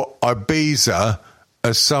Ibiza,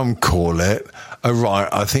 as some call it. Right,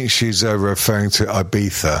 I think she's referring to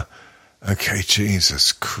Ibiza. Okay,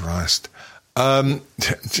 Jesus Christ. Get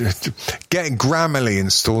Grammarly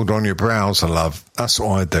installed on your browser, love. That's what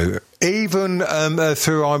I do. Even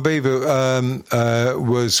through Ibiza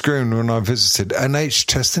was green when I visited. NH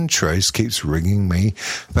Test and Trace keeps ringing me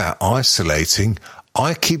about isolating.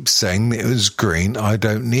 I keep saying that it was green. I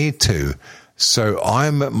don't need to. So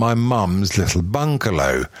I'm at my mum's little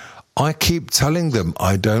bungalow. I keep telling them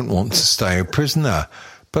I don't want to stay a prisoner,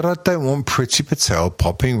 but I don't want Priti Patel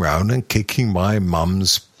popping round and kicking my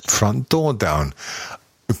mum's front door down.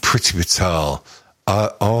 Priti Patel.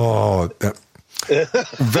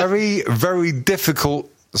 Very, very difficult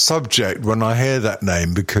subject when I hear that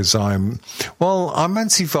name, because I'm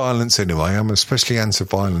anti-violence anyway. I'm especially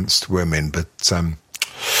anti-violence to women, but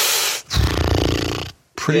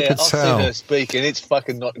Priti Patel. I've seen her speak, and it's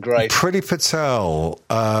fucking not great. Priti Patel.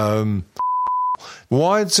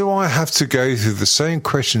 Why do I have to go through the same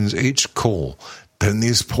questions each call? Don't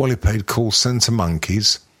these poorly paid call centre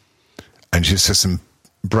monkeys? And she says in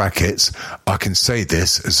brackets, I can say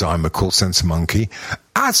this as I'm a call centre monkey.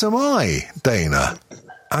 As am I, Dana.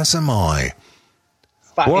 As am I.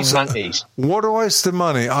 Fucking monkeys. What do I waste the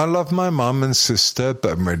money? I love my mum and sister,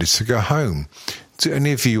 but I'm ready to go home. Do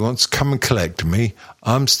any of you want to come and collect me?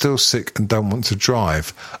 I'm still sick and don't want to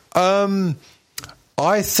drive.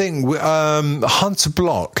 I think Hunter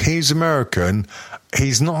Block, he's American.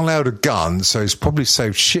 He's not allowed a gun, so he's probably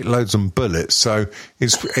saved shitloads on bullets. So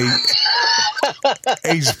he's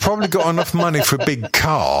probably got enough money for a big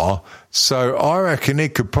car. So I reckon he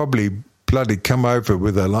could probably bloody come over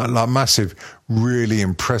with a like massive, really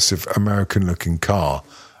impressive American-looking car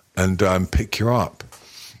and pick you up.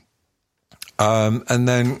 And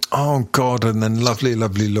then, oh God, and then lovely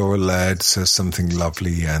Laura Laird says something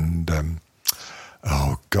lovely, and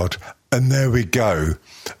oh God, and there we go.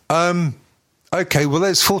 Okay, well,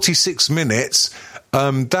 there's 46 minutes.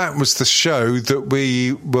 That was the show that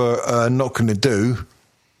we were not going to do.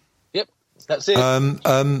 Yep, that's it.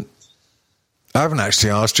 I haven't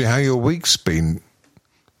actually asked you how your week's been.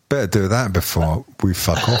 Better do that before we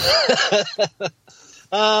fuck off.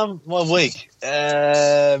 My week.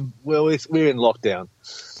 Well, we're in lockdown.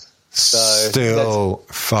 So still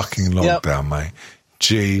fucking lockdown, mate.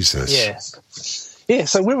 Jesus. Yeah,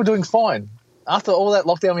 so we were doing fine. After all that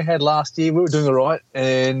lockdown we had last year, we were doing all right.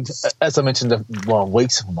 And as I mentioned a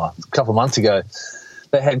couple of months ago,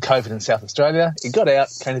 they had COVID in South Australia. It got out,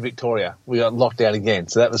 came to Victoria. We got locked down again.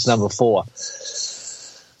 So that was number 4.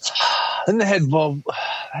 Then they had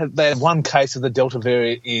one case of the Delta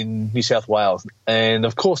variant in New South Wales. And,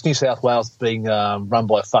 of course, New South Wales being run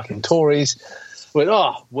by fucking Tories went,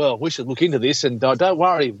 oh, well, we should look into this. And don't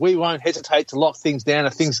worry, we won't hesitate to lock things down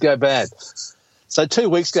if things go bad. So 2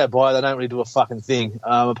 weeks go by, they don't really do a fucking thing,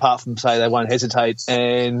 apart from say they won't hesitate.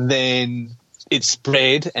 And then it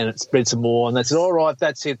spread, and it spread some more. And they said, all right,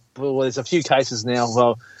 that's it. Well, there's a few cases now.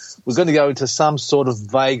 Well, we're going to go into some sort of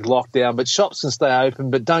vague lockdown, but shops can stay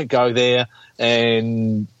open, but don't go there.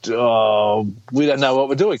 And we don't know what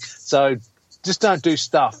we're doing. So just don't do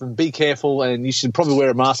stuff and be careful. And you should probably wear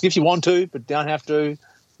a mask if you want to, but don't have to.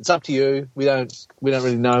 It's up to you. We don't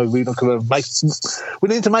really know. We're not going to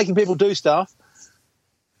we're into making people do stuff.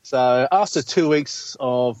 So after 2 weeks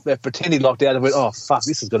of pretending lockdown, I went, oh, fuck,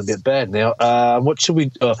 this has got a bit bad now. What should we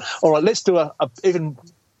do? All right, let's do even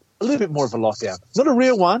a little bit more of a lockdown. Not a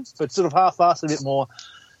real one, but sort of half-assed a bit more.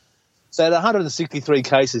 They had 163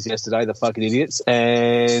 cases yesterday, the fucking idiots.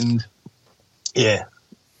 And, yeah,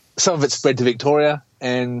 some of it spread to Victoria,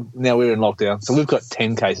 and now we're in lockdown. So we've got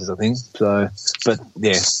 10 cases, I think. So, but,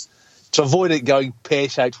 yeah. To avoid it going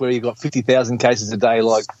pear-shaped where you've got 50,000 cases a day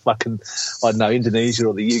like fucking, I don't know, Indonesia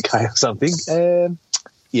or the UK or something.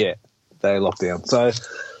 Yeah, they locked down. So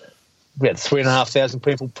we had 3,500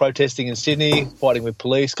 people protesting in Sydney, fighting with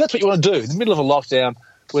police. That's what you want to do. In the middle of a lockdown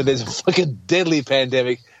where there's a fucking deadly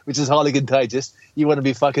pandemic, which is highly contagious, you want to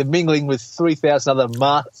be fucking mingling with 3,000 other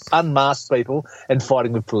unmasked people and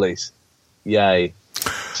fighting with police. Yay.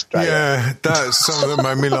 Yeah, that's something that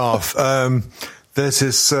made me laugh. There's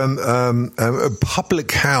this a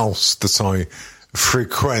public house that I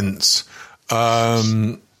frequent.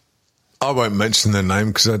 I won't mention their name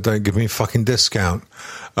because they don't give me a fucking discount.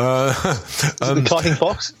 The Kiting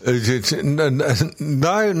Fox?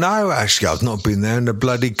 No, actually, I've not been there in the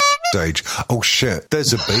bloody stage. Oh, shit,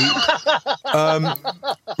 there's a beep.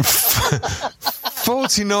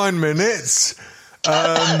 49 minutes.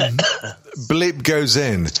 Bleep goes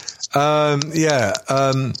in.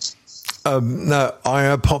 No,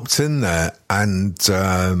 I popped in there, and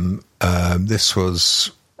this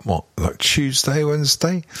was like Tuesday,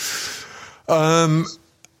 Wednesday, and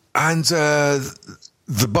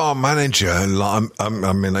the bar manager, like, I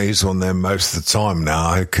mean, he's on there most of the time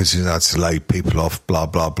now because he's had to lay people off, blah,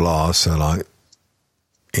 blah, blah. So, like,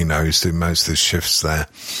 you know, he's doing most of the shifts there.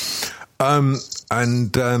 And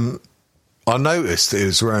I noticed that he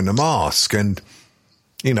was wearing a mask, and,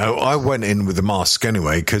 you know, I went in with a mask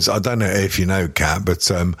anyway, because I don't know if you know, Kat,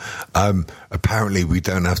 but apparently we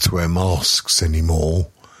don't have to wear masks anymore.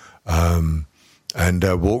 And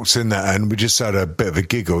walked in there, and we just had a bit of a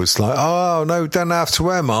giggle. It's like, oh, no, we don't have to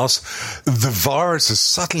wear masks. The virus has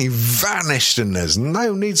suddenly vanished, and there's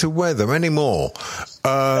no need to wear them anymore.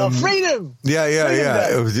 Freedom!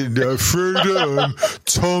 Yeah. Freedom,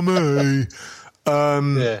 Tommy.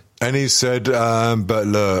 And he said, but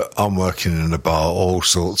look, I'm working in a bar, all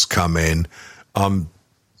sorts come in. I'm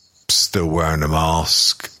still wearing a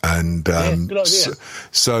mask, and good idea.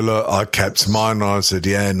 so look, I kept mine on. I said,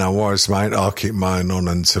 yeah, no worries, mate, I'll keep mine on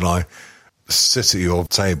until I sit at your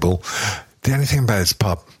table. The only thing about his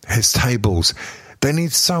pub, his tables, they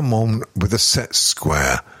need someone with a set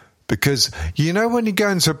square, because you know when you go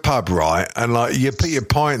into a pub, right, and like you put your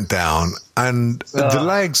pint down and the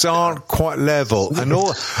legs aren't quite level, and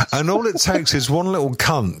all it takes is one little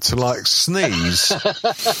cunt to like sneeze,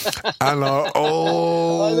 and like,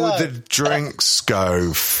 the drinks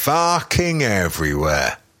go fucking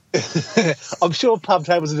everywhere. I'm sure pub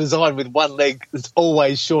tables are designed with one leg that's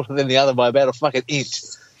always shorter than the other by about a fucking inch.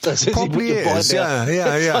 So Probably is,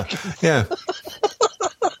 yeah.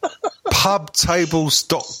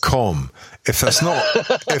 Pubtables.com. If that's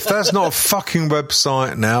not a fucking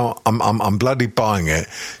website now, I'm bloody buying it,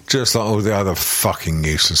 just like all the other fucking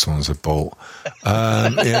useless ones I bought.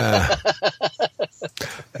 Yeah.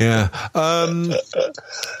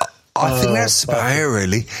 I think that's about it,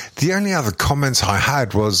 really. The only other comments I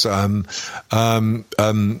had was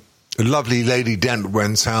lovely Lady Dent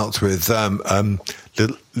went out with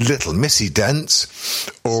little Missy Dent,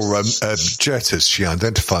 or Jet, as she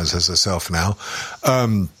identifies as herself now.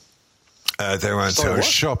 They went to a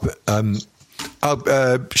shop.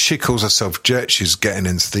 She calls herself Jet. She's getting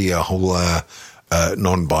into the whole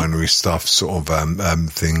non-binary stuff sort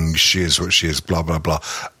of thing. She is what she is, blah, blah, blah.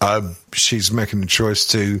 She's making the choice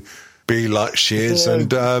to be like she is,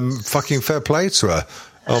 and fucking fair play to her.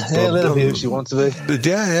 Let her be who she wants to be.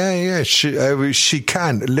 Yeah. She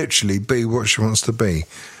can literally be what she wants to be.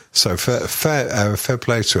 So fair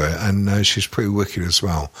play to her, and she's pretty wicked as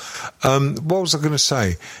well. What was I going to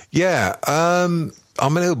say? Yeah, I'm a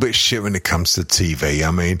little bit shit when it comes to TV.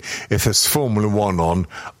 I mean, if there's Formula One on,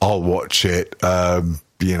 I'll watch it.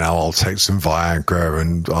 You know, I'll take some Viagra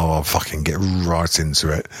and I'll fucking get right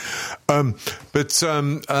into it. But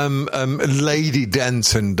Lady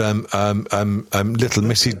Dent and little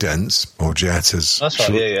Missy Dent, or Jet, as that's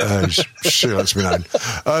right, she likes to be known.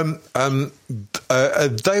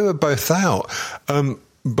 They were both out.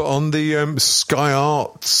 But on the Sky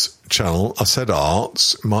Arts channel, I said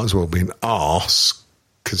arts, might as well be an arse,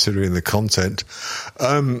 considering the content.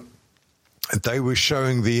 They were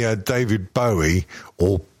showing the David Bowie,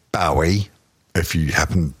 or Bowie, if you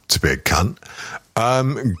happen to be a cunt,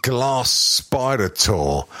 Glass Spider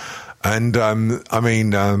tour. And, I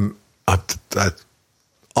mean, I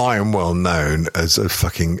am well known as a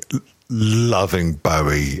fucking loving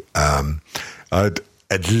Bowie. At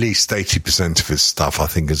least 80% of his stuff I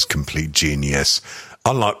think is complete genius.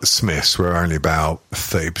 Unlike the Smiths, where only about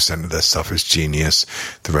 30% of their stuff is genius,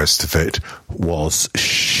 the rest of it was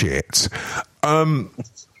shit. But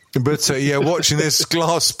watching this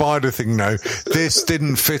Glass Spider thing, no, this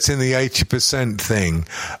didn't fit in the 80% thing.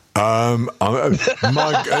 No.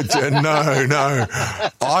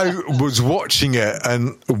 I was watching it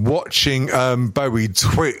and watching Bowie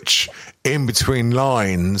twitch in between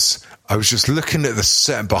lines. I was just looking at the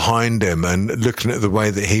set behind him and looking at the way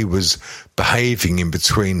that he was behaving in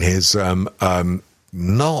between his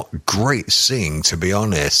not great singing, to be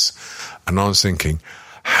honest. And I was thinking,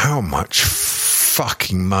 how much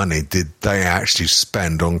fucking money did they actually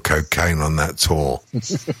spend on cocaine on that tour?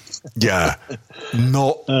 Yeah,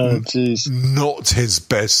 not his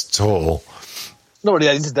best tour. Not really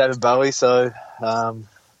into David Bowie, so I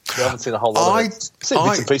haven't seen a whole lot of it. I've seen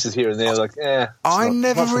bits and pieces here and there, like, not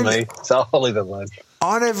for me, so I'll leave it alone.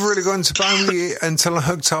 I never really got into Bowie until I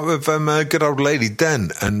hooked up with good old Lady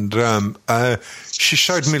Dent, and she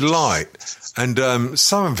showed me light. And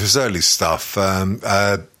some of his early stuff,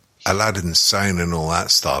 Aladdin Sane and all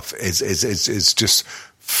that stuff, is just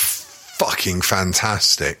fucking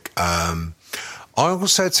fantastic. I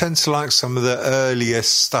also tend to like some of the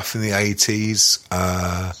earliest stuff in the 80s,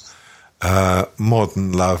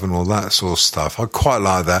 Modern Love and all that sort of stuff. I quite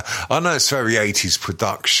like that. I know it's very 80s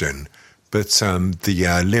production, but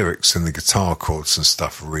the lyrics and the guitar chords and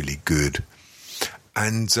stuff are really good.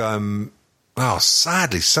 And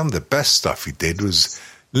sadly, some of the best stuff he did was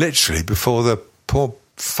literally before the poor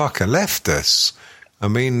fucker left us. I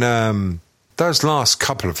mean, those last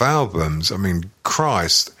couple of albums, I mean,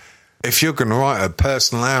 Christ, if you're going to write a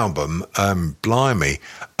personal album, blimey.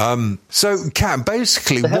 So, Kat,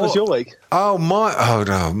 basically, how was your week?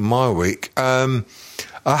 My week. A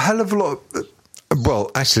hell of a lot.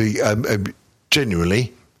 Well, actually,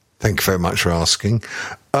 genuinely, thank you very much for asking.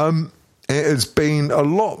 It has been a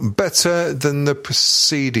lot better than the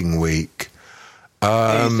preceding week. You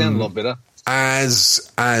sound a lot better.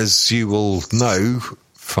 As you will know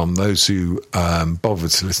from those who bothered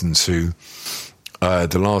to listen to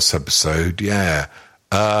the last episode, a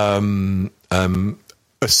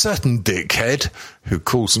certain dickhead who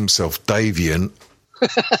calls himself Davian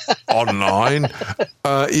online,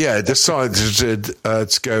 decided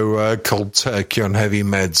to go cold turkey on heavy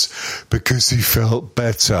meds because he felt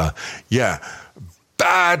better. Yeah.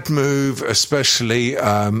 Bad move, especially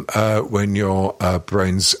when your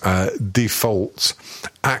brain's default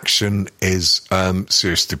action is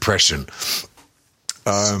serious depression.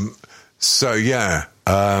 Kat,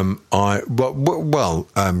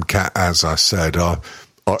 as I said, I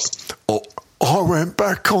went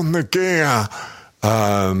back on the gear.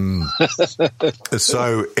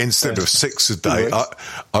 So instead of 6 a day,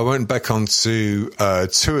 I went back on to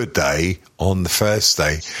 2 a day on the first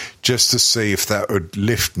day, just to see if that would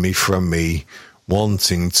lift me from me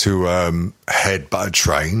wanting to headbutt a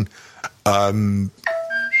train.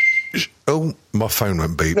 My phone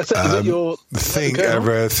went beep. The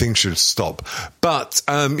thing should stop. But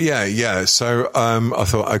So I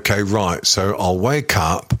thought, okay, right. So I'll wake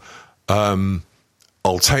up.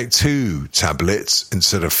 I'll take 2 tablets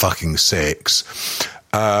instead of fucking 6.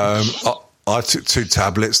 I took 2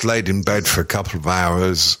 tablets, laid in bed for a couple of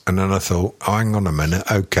hours, and then I thought, hang on a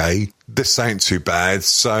minute, okay, this ain't too bad.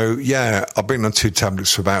 So, I've been on 2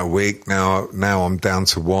 tablets for about a week. Now I'm down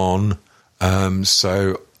to 1.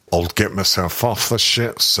 So I'll get myself off the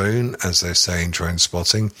shit soon, as they say in Train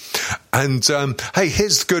Spotting. And, hey,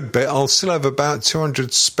 here's the good bit. I'll still have about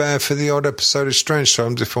 200 spare for the odd episode of Strange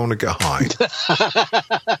Times if I want to get high.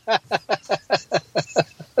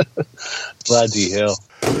 Bloody hell.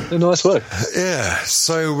 Nice work. Yeah.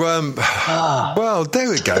 So, well, there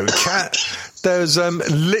we go, Kat. There's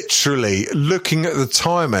literally looking at the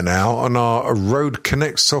timer now on our Road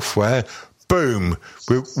Connect software. Boom.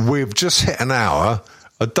 We've just hit an hour.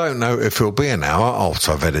 I don't know if it'll be an hour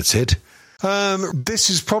after I've edited. This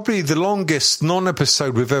is probably the longest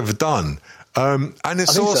non-episode we've ever done. And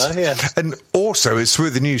it's also, and also it's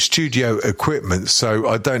with the new studio equipment, so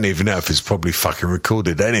I don't even know if it's probably fucking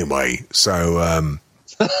recorded anyway. So,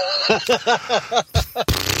 it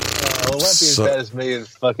won't be as bad as me and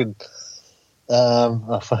fucking.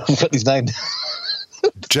 I forgot his name.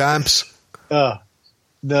 Jabs. No,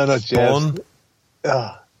 not Jabs. Bon.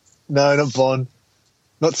 No, not Bon.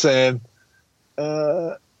 Not Sam.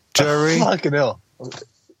 Jerry. Fucking hell.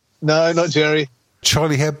 No, not Jerry.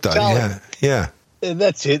 Charlie Hebdo. Charlie. Yeah.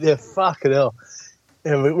 That's it. Yeah, fucking hell.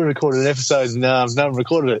 Yeah, we recorded an episode and no one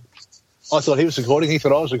recorded it. I thought he was recording. He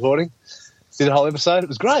thought I was recording. Did a whole episode. It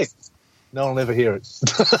was great. No one will ever hear it.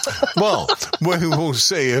 Well, we will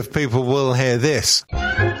see if people will hear this.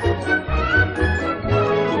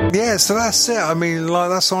 Yeah, so that's it. I mean,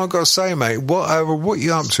 that's all I've got to say, mate. What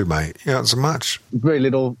you up to, mate? You up to much? Very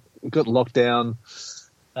little. We've got lockdown.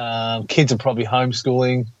 Kids are probably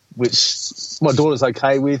homeschooling, which my daughter's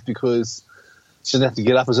okay with because she doesn't have to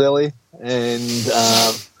get up as early. And,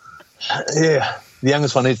 the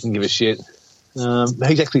youngest one, he doesn't give a shit.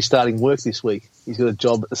 He's actually starting work this week. He's got a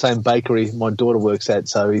job at the same bakery my daughter works at,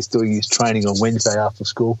 so he's doing his training on Wednesday after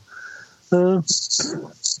school. I'm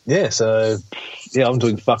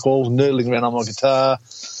doing fuck all, noodling around on my guitar.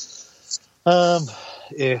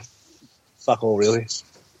 Fuck all, really.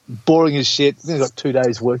 Boring as shit. I think I've got 2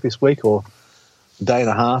 days work this week, or a day and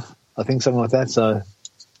a half, I think, something like that. So,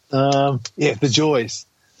 the joys.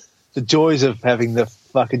 The joys of having the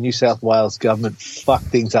fucking New South Wales government fuck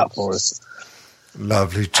things up for us.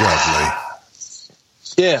 Lovely jubbly.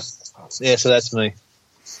 Yeah, so that's me.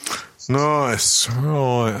 Nice.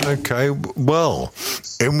 Right. Okay. Well,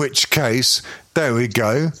 in which case, there we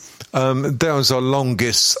go. That was our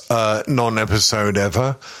longest non-episode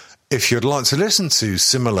ever. If you'd like to listen to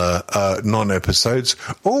similar non-episodes,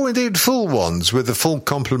 or indeed full ones with the full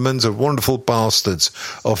complement of wonderful bastards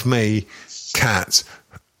of me, Kat,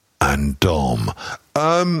 and Dom.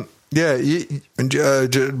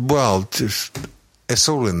 It's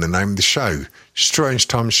all in the name of the show.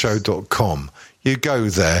 StrangeTimesShow.com. You go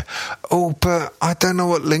there. Oh, but I don't know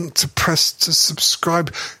what link to press to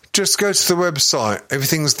subscribe. Just go to the website.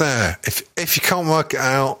 Everything's there. If you can't work it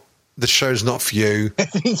out, the show's not for you.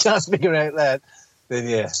 If you can't figure out that, then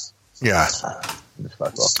yeah. Yeah.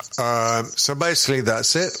 Fuck off. So basically,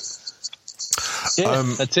 that's it. Yeah,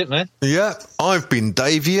 that's it, man. Yeah, I've been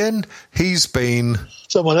Davian. He's been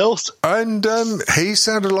Someone else. And he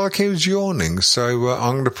sounded like he was yawning, so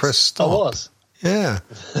I'm going to press stop. I was. Yeah.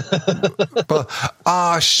 But,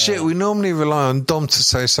 shit, we normally rely on Dom to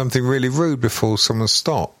say something really rude before someone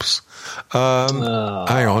stops. Hang on.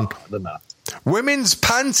 I don't know. Women's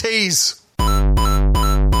panties!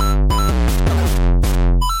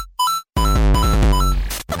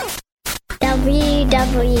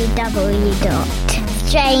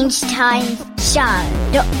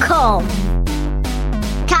 www.strangetimeshow.com.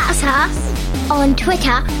 Catch us on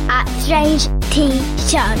Twitter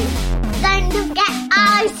 @StrangeTShow. Don't forget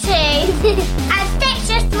iTunes and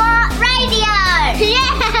Stitcher Smart Radio.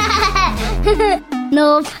 Yeah!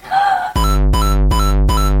 North